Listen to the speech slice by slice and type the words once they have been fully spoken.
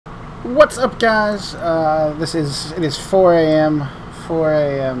What's up, guys? It is 4 a.m. 4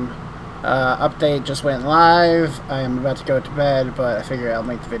 a.m. Update just went live. I am about to go to bed, but I figure I'll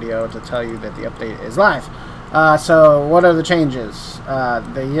make the video to tell you that the update is live. So what are the changes?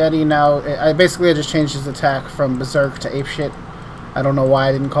 The Yeti now, I just changed his attack from Berserk to Apeshit. I don't know why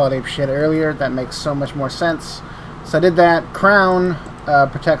I didn't call it Apeshit earlier. That makes so much more sense. So I did that. Crown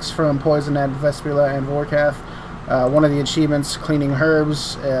protects from poison and Vespula and Vorkath. One of the achievements, cleaning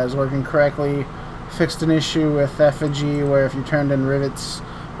herbs, is working correctly. Fixed an issue with effigy where if you turned in rivets,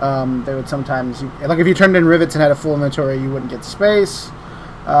 they would sometimes, like if you turned in rivets and had a full inventory, you wouldn't get space.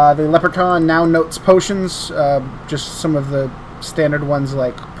 The Leprechaun now notes potions, just some of the standard ones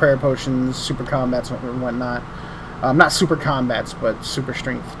like prayer potions, super combats and whatnot. Not super combats, but super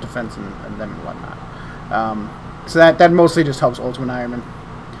strength, defense, and them and whatnot. So that mostly just helps Ultimate Ironman.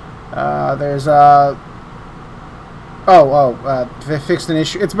 There's they fixed an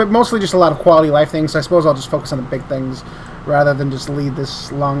issue. It's mostly just a lot of quality of life things. So I suppose I'll just focus on the big things rather than just read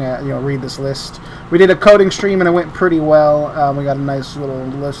this list. We did a coding stream and it went pretty well. We got a nice little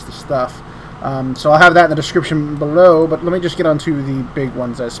list of stuff. So I'll have that in the description below. But let me just get on to the big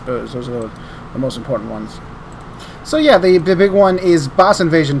ones. I suppose those are the most important ones. So yeah, the big one is boss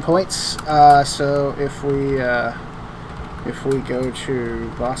invasion points. So if we go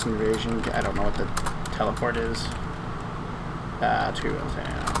to boss invasion, I don't know what the teleport is. To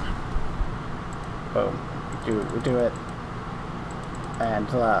town. Boom. We do it. And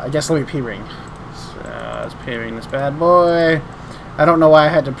I guess let me P-ring. So let's P-ring this bad boy. I don't know why I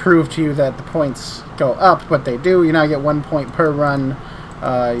had to prove to you that the points go up, but they do. You now get 1 point per run.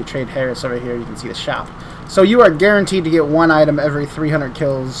 You trade Harris over here. You can see the shop. So you are guaranteed to get one item every 300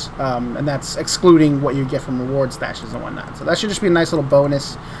 kills, and that's excluding what you get from reward stashes and whatnot. So that should just be a nice little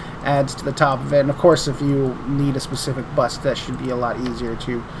bonus. Adds to the top of it, and of course if you need a specific bust, that should be a lot easier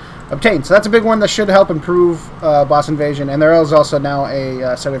to obtain. So that's a big one that should help improve boss invasion, and there is also now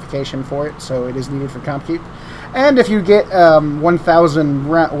a certification for it, so it is needed for comp keep. And if you get 1,000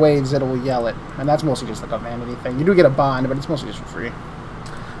 waves, it will yell it, and that's mostly just like a vanity thing. You do get a bond, but it's mostly just for free.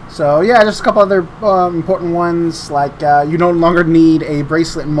 So yeah, just a couple other important ones, like you no longer need a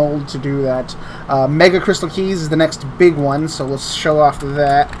bracelet mold to do that. Mega Crystal Keys is the next big one, so let's show off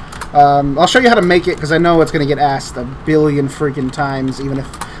that. I'll show you how to make it, because I know it's going to get asked a billion freaking times.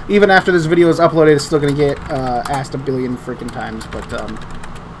 Even after this video is uploaded, it's still going to get asked a billion freaking times. But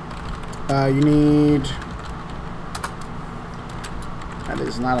you need... That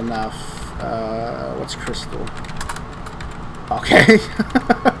is not enough. What's crystal? Okay.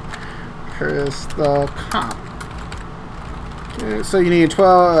 Crystal comp. Okay, so you need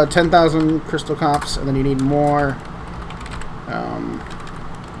 10,000 crystal comps, and then you need more.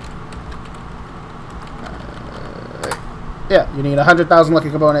 Yeah, you need 100,000 lucky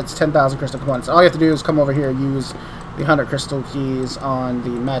components, 10,000 crystal components. All you have to do is come over here and use the 100 crystal keys on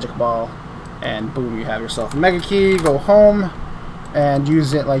the magic ball, and boom, you have yourself a mega key. Go home and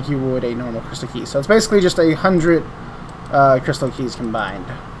use it like you would a normal crystal key. So it's basically just 100 crystal keys combined.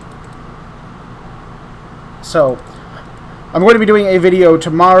 So I'm going to be doing a video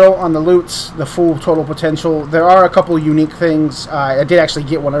tomorrow on the loots, the full total potential. There are a couple unique things. I did actually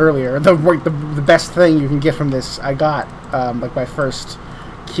get one earlier. The best thing you can get from this, I got like my first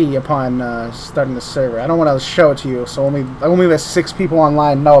key upon starting the server. I don't want to show it to you, so only the 6 people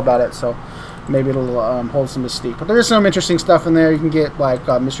online know about it. So maybe it'll hold some mystique. But there is some interesting stuff in there. You can get like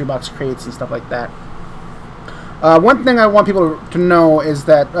mystery box crates and stuff like that. One thing I want people to know is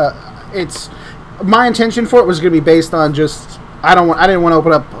that my intention for it was going to be based on just I didn't want to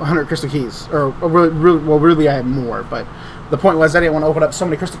open up 100 crystal keys, or really I had more, but the point was I didn't want to open up so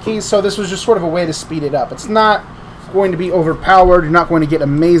many crystal keys, so this was just sort of a way to speed it up. It's not going to be overpowered. You're not going to get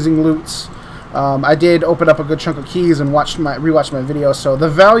amazing loots. I did open up a good chunk of keys and rewatched my video, so the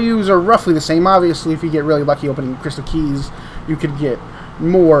values are roughly the same. Obviously, if you get really lucky opening crystal keys, you could get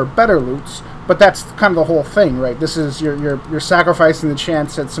better loots, but that's kind of the whole thing, right? This is you're sacrificing the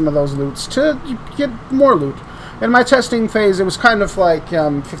chance at some of those loots to get more loot. In my testing phase, it was kind of like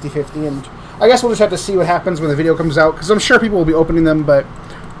 50-50, and I guess we'll just have to see what happens when the video comes out, because I'm sure people will be opening them, but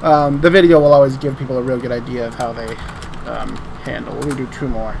the video will always give people a real good idea of how they handle. Let me do 2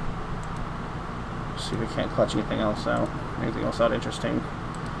 more. See if we can't clutch anything else out. Anything else out interesting?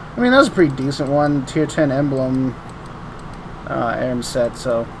 I mean, that was a pretty decent one. Tier 10 emblem. Aram set,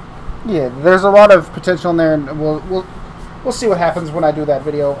 so yeah, there's a lot of potential in there, and we'll see what happens when I do that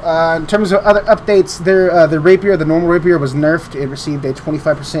video. In terms of other updates, the rapier, the normal rapier, was nerfed. It received a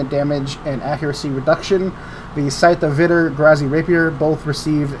 25% damage and accuracy reduction. The Scythe of Vitter, Grazi rapier, both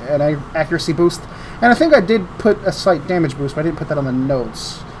received an accuracy boost, and I think I did put a slight damage boost, but I didn't put that on the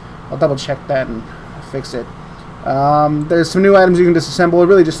notes. I'll double check that and fix it. There's some new items you can disassemble.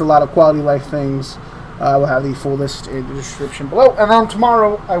 Really just a lot of quality life things. We'll have the full list in the description below. And then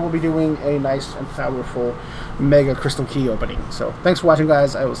tomorrow I will be doing a nice and powerful Mega Crystal Key opening. So thanks for watching,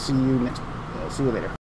 guys. I will see you later.